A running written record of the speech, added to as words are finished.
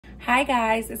Hi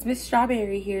guys, it's Miss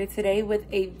Strawberry here today with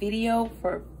a video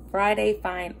for Friday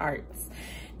Fine Arts.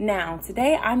 Now,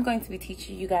 today I'm going to be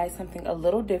teaching you guys something a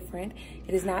little different.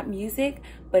 It is not music,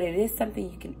 but it is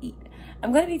something you can eat.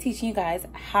 I'm going to be teaching you guys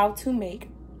how to make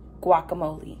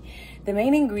guacamole. The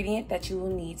main ingredient that you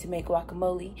will need to make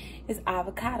guacamole is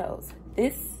avocados.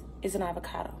 This is an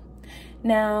avocado.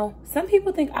 Now, some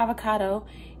people think avocado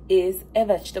is a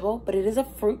vegetable, but it is a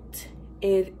fruit.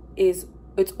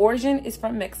 Its origin is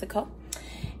from Mexico,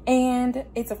 and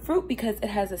it's a fruit because it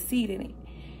has a seed in it.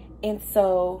 And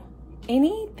so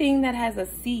anything that has a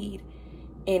seed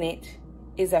in it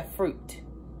is a fruit.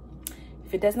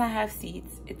 If it does not have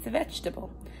seeds, it's a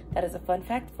vegetable. That is a fun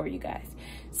fact for you guys.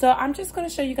 So I'm just going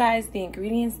to show you guys the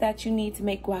ingredients that you need to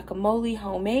make guacamole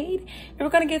homemade, and we're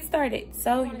going to get started.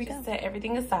 So here we go. Set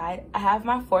everything aside. I have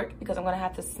my fork because I'm going to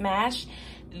have to smash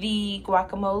the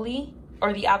guacamole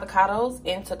or the avocados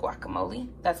into guacamole.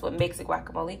 That's what makes it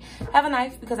guacamole. I have a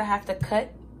knife because I have to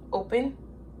cut open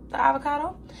the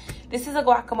avocado. This is a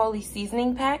guacamole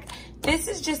seasoning pack. This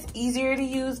is just easier to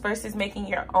use versus making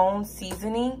your own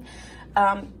seasoning,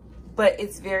 but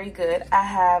it's very good. I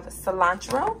have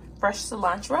cilantro, fresh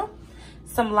cilantro,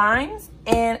 some limes,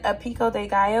 and a pico de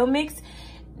gallo mix.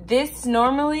 This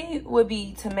normally would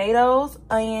be tomatoes,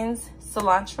 onions,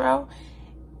 cilantro,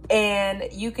 and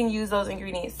you can use those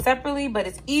ingredients separately, but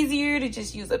it's easier to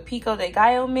just use a pico de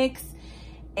gallo mix.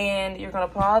 And you're gonna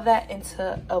put all that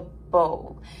into a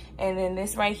bowl. And then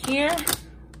this right here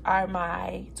are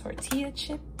my tortilla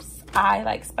chips. I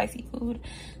like spicy food,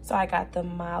 so I got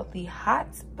them mildly hot,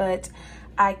 but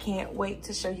I can't wait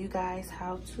to show you guys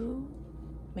how to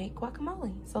make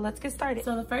guacamole. So let's get started.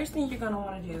 So the first thing you're gonna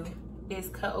wanna do is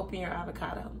cut open your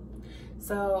avocado.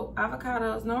 So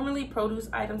avocados, normally produce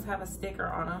items have a sticker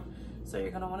on them. So you're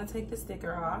gonna wanna take the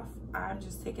sticker off. I'm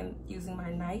just using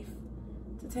my knife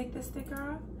to take the sticker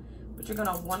off. But you're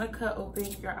gonna wanna cut open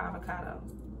your avocado.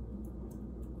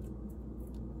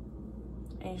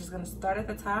 And you're just gonna start at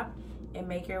the top and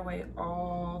make your way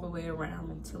all the way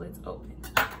around until it's open.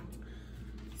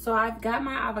 So I've got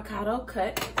my avocado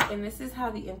cut, and this is how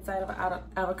the inside of an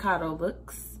avocado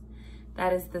looks.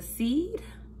 That is the seed.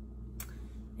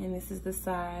 And this is the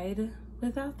side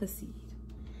without the seed.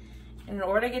 And in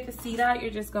order to get the seed out,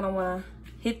 you're just gonna wanna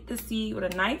hit the seed with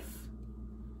a knife,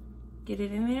 get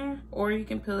it in there, or you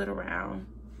can peel it around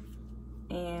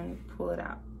and pull it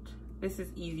out. This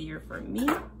is easier for me.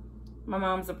 My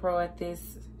mom's a pro at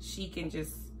this. She can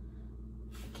just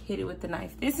hit it with the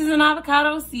knife. This is an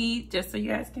avocado seed, just so you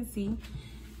guys can see.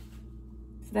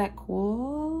 Is that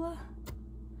cool?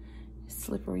 It's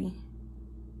slippery.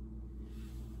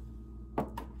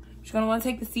 You're gonna wanna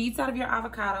take the seeds out of your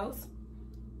avocados,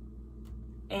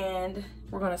 and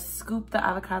we're gonna scoop the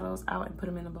avocados out and put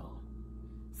them in a bowl.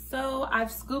 So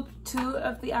I've scooped 2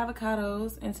 of the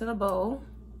avocados into the bowl.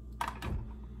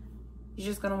 You're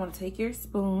just gonna wanna take your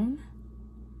spoon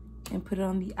and put it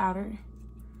on the outer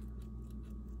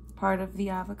part of the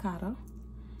avocado.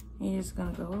 And you're just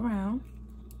gonna go around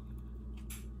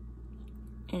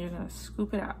and you're gonna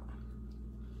scoop it out.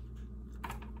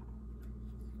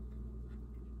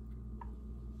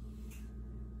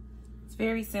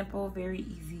 Very simple, very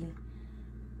easy.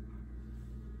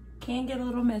 Can get a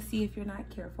little messy if you're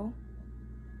not careful,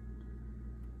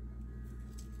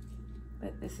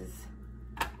 but this is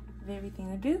a very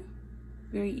thing to do,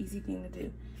 very easy thing to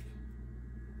do.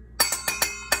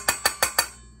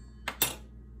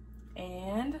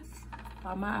 And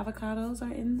all my avocados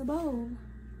are in the bowl.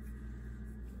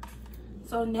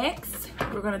 So next,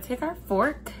 we're gonna take our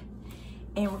fork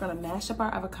and we're gonna mash up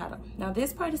our avocado. Now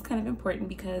this part is kind of important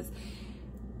because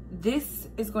this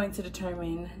is going to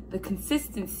determine the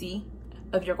consistency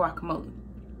of your guacamole.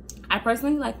 I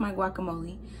personally like my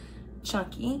guacamole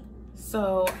chunky,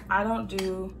 so I don't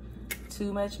do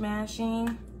too much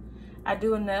mashing. I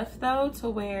do enough though to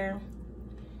where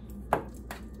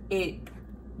it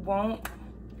won't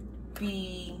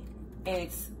be in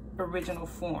its original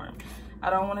form. I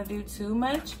don't want to do too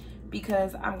much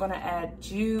because I'm gonna add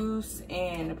juice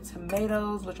and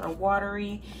tomatoes, which are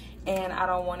watery, and I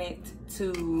don't want it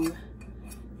to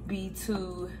be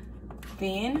too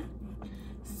thin.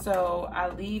 So I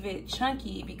leave it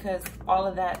chunky because all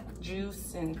of that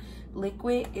juice and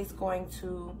liquid is going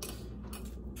to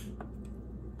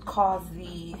cause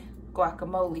the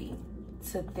guacamole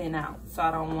to thin out. So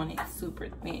I don't want it super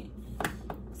thin.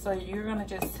 So you're gonna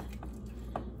just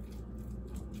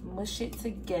mush it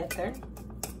together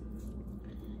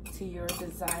to your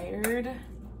desired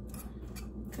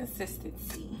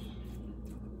consistency.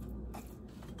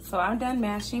 So I'm done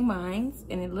mashing mine,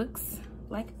 and it looks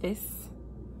like this.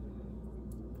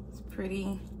 It's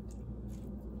pretty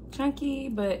chunky,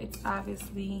 but it's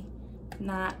obviously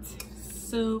not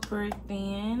super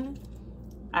thin.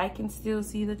 I can still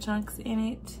see the chunks in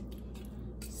it.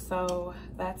 So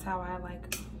that's how I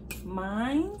like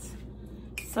mine.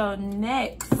 So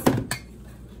next,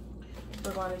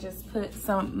 we're going to just put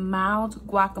some mild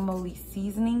guacamole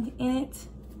seasoning in it.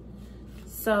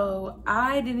 So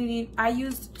I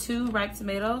used 2 ripe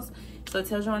tomatoes. So it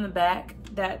tells you on the back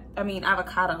that,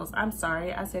 avocados. I'm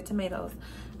sorry, I said tomatoes.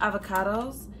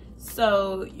 Avocados.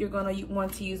 So you're gonna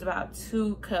want to use about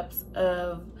 2 cups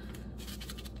of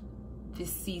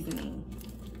this seasoning.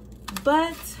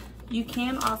 But you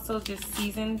can also just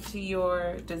season to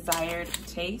your desired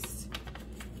taste,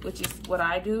 which is what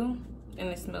I do. And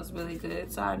it smells really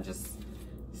good. So I'm just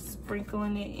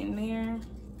sprinkling it in there.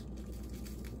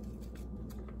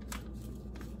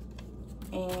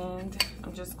 And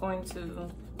I'm just going to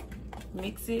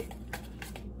mix it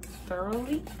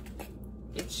thoroughly.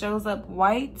 It shows up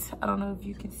white. I don't know if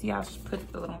you can see, I'll put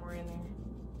a little more in there.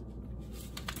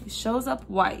 It shows up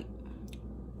white.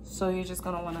 So you're just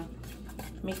gonna wanna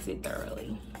mix it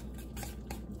thoroughly.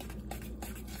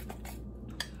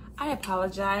 I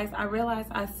apologize. I realized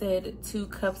I said 2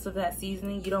 cups of that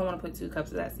seasoning. You don't wanna put 2 cups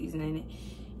of that seasoning in it.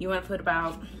 You wanna put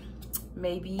about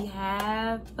maybe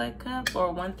half a cup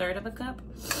or 1/3 of a cup,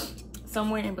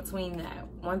 somewhere in between that,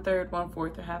 1/3,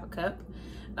 1/4, or half a cup.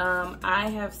 I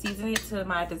have seasoned it to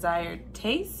my desired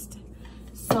taste.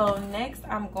 So next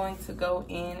I'm going to go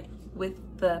in with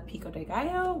the pico de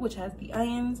gallo, which has the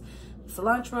onions,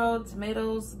 cilantro,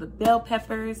 tomatoes, the bell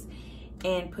peppers,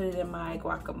 and put it in my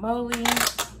guacamole.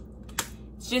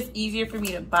 It's just easier for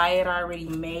me to buy it already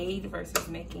made versus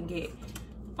making it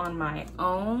on my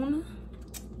own.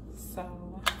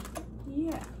 So,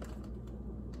 yeah.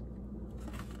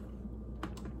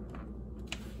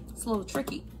 It's a little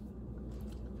tricky.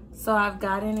 So I've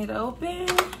gotten it open.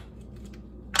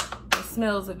 It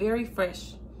smells very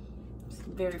fresh. It's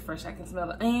very fresh. I can smell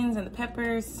the onions and the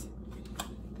peppers,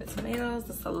 the tomatoes,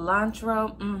 the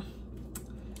cilantro.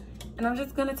 And I'm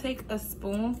just gonna take a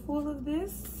spoonful of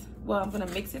this. Well, I'm gonna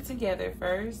mix it together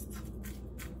first.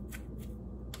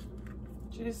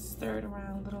 Just stir it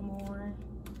around a little more.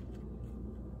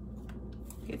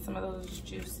 Get some of those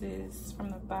juices from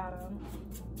the bottom.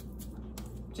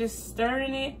 Just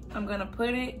stirring it. I'm gonna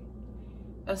put it,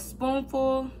 a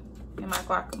spoonful, in my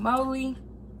guacamole.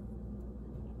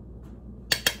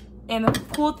 And the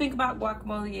cool thing about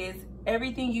guacamole is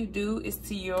everything you do is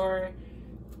to your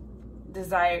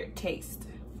desired taste.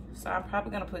 So I'm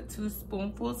probably gonna put 2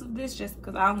 spoonfuls of this just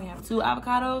because I only have 2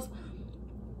 avocados.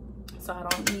 So I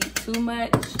don't need too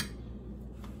much.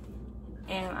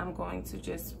 And I'm going to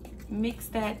just mix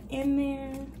that in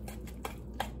there.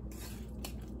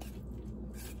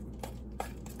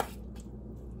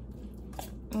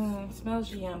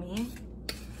 Smells yummy.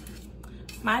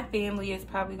 My family is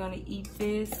probably gonna eat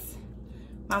this.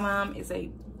 My mom is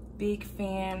a big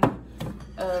fan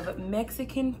of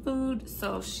Mexican food,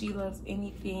 so she loves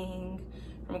anything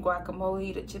from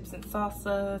guacamole to chips and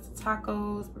salsa to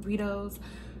tacos, burritos.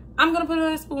 I'm gonna put in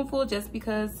a spoonful just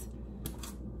because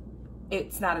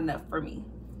it's not enough for me.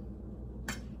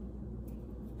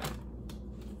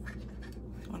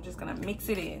 I'm just gonna mix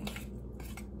it in.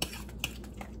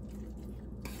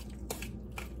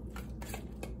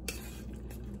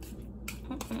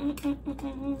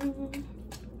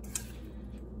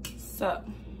 So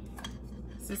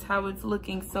this is how it's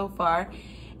looking so far.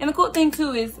 And the cool thing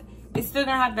too is it's still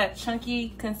gonna have that chunky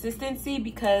consistency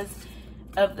because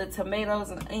of the tomatoes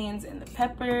and the onions and the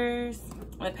peppers.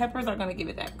 And the peppers are gonna give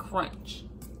it that crunch.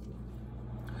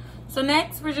 So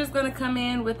next we're just gonna come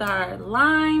in with our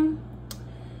lime.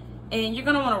 And you're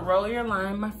gonna wanna roll your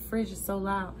lime. My fridge is so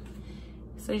loud.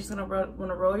 So you're just gonna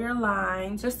wanna roll your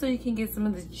lime just so you can get some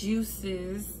of the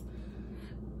juices.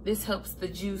 This helps the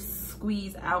juice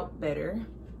squeeze out better.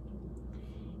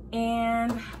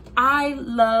 And I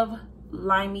love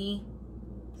limey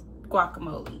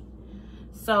guacamole.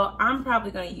 So I'm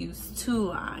probably gonna use 2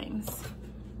 limes,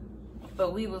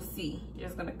 but we will see. You're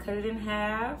just gonna cut it in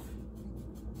half.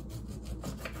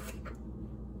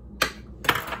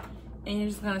 And you're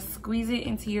just gonna squeeze it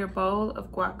into your bowl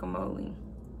of guacamole.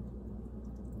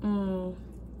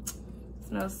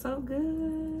 Smells so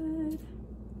good.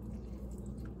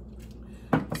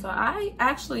 So I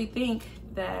actually think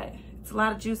that it's a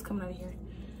lot of juice coming out of here.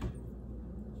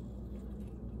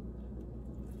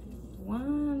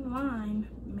 1 lime,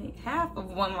 half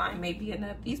of 1 lime may be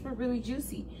enough. These were really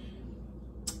juicy.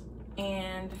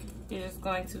 And you're just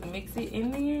going to mix it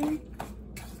in there.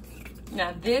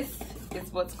 Now this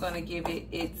is what's gonna give it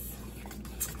its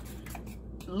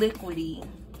liquidy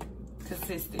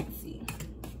consistency.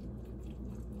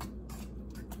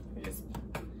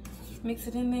 Mix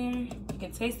it in there. You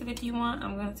can taste it if you want.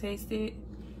 I'm gonna taste it.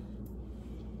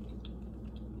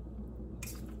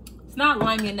 It's not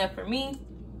limey enough for me.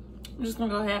 I'm just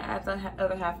gonna go ahead and add the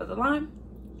other half of the lime.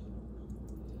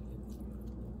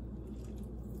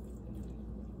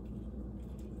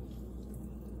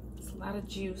 It's a lot of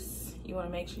juice. You wanna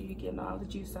make sure you're getting all the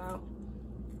juice out.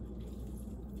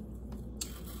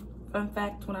 Fun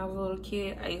fact, when I was a little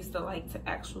kid, I used to like to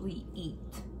actually eat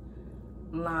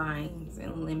limes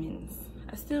and lemons.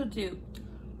 I still do.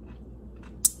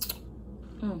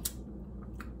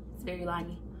 It's very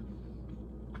limey.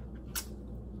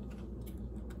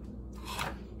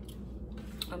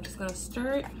 I'm just gonna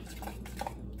stir it.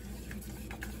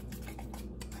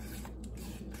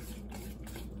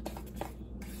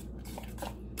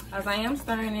 As I am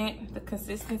stirring it, the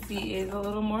consistency is a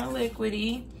little more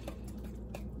liquidy,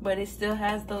 but it still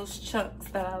has those chunks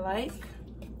that I like.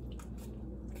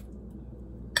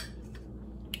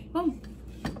 Boom.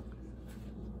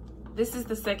 This is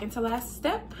the second to last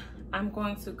step. I'm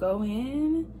going to go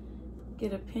in,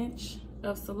 get a pinch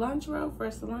of cilantro,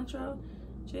 fresh cilantro.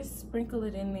 Just sprinkle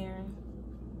it in there.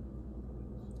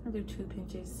 I'll do 2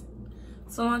 pinches.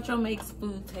 Cilantro makes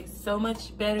food taste so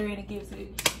much better and it gives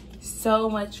it so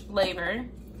much flavor.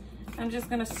 I'm just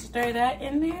gonna stir that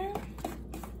in there.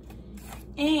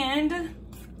 And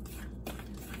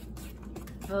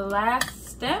the last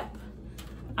step,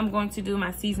 I'm going to do,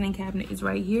 my seasoning cabinet is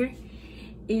right here,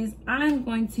 is I'm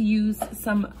going to use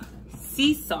some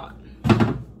sea salt.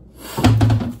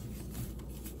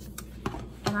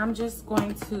 And I'm just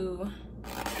going to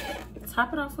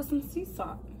top it off with some sea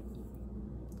salt.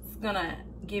 It's gonna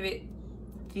give it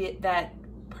that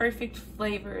perfect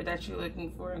flavor that you're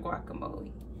looking for in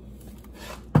guacamole.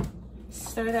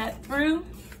 Stir that through.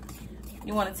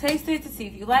 You want to taste it to see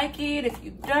if you like it. If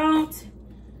you don't,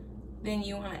 then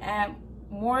you want to add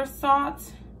more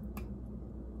salt.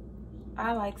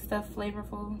 I like stuff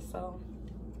flavorful, so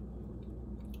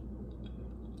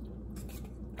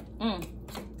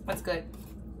that's good.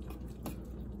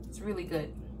 It's really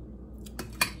good.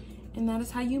 And that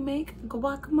is how you make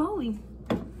guacamole.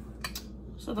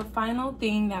 So the final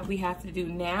thing that we have to do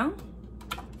now,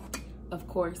 of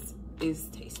course, is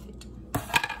taste it.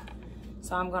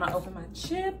 So I'm gonna open my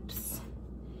chips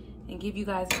and give you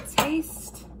guys a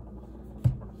taste,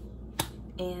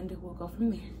 and we'll go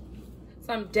from there.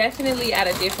 So I'm definitely at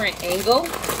a different angle,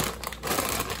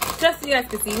 just so you guys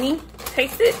can see me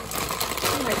taste it.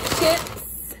 My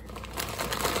chips.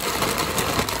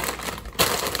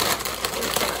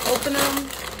 Open them.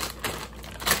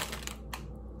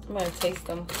 I'm gonna taste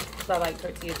them because I like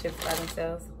tortilla chips by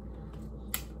themselves.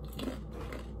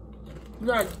 These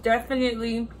are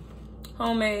definitely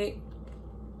homemade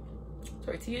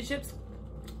tortilla chips.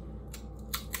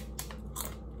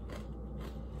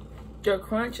 Their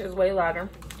crunch is way lighter.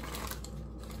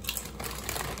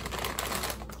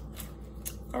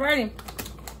 Alrighty,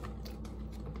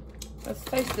 let's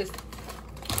taste this.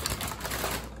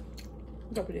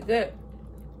 They're pretty good.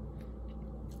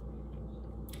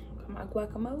 My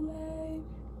guacamole.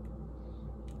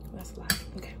 That's a lot.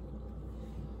 Okay.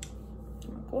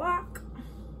 My guac.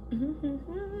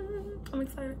 I'm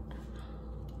excited.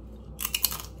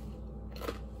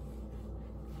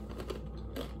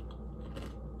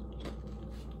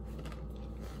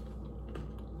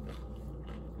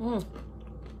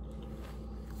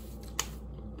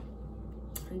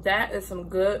 That is some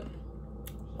good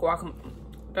guacamole.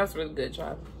 That's really good,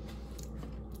 child.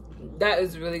 That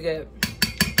is really good.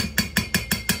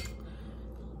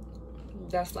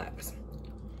 That slaps.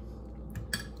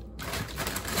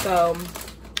 So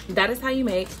that is how you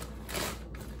make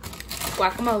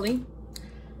guacamole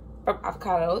from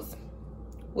avocados,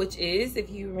 which is, if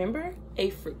you remember, a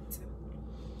fruit.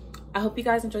 I hope you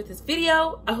guys enjoyed this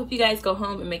video. I hope you guys go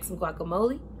home and make some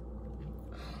guacamole.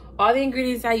 All the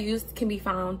ingredients I used can be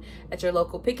found at your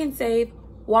local Pick and Save,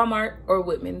 Walmart, or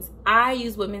Whitman's. I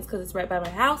use Whitman's because it's right by my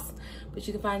house, but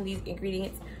you can find these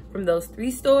ingredients from those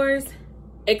 3 stores,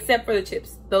 except for the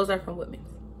chips. Those are from Whitman's.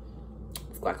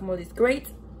 This guacamole is great.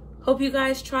 Hope you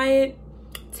guys try it,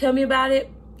 tell me about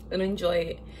it, and enjoy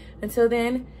it. Until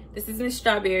then, this is Miss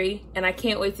Strawberry, and I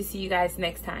can't wait to see you guys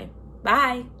next time.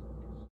 Bye.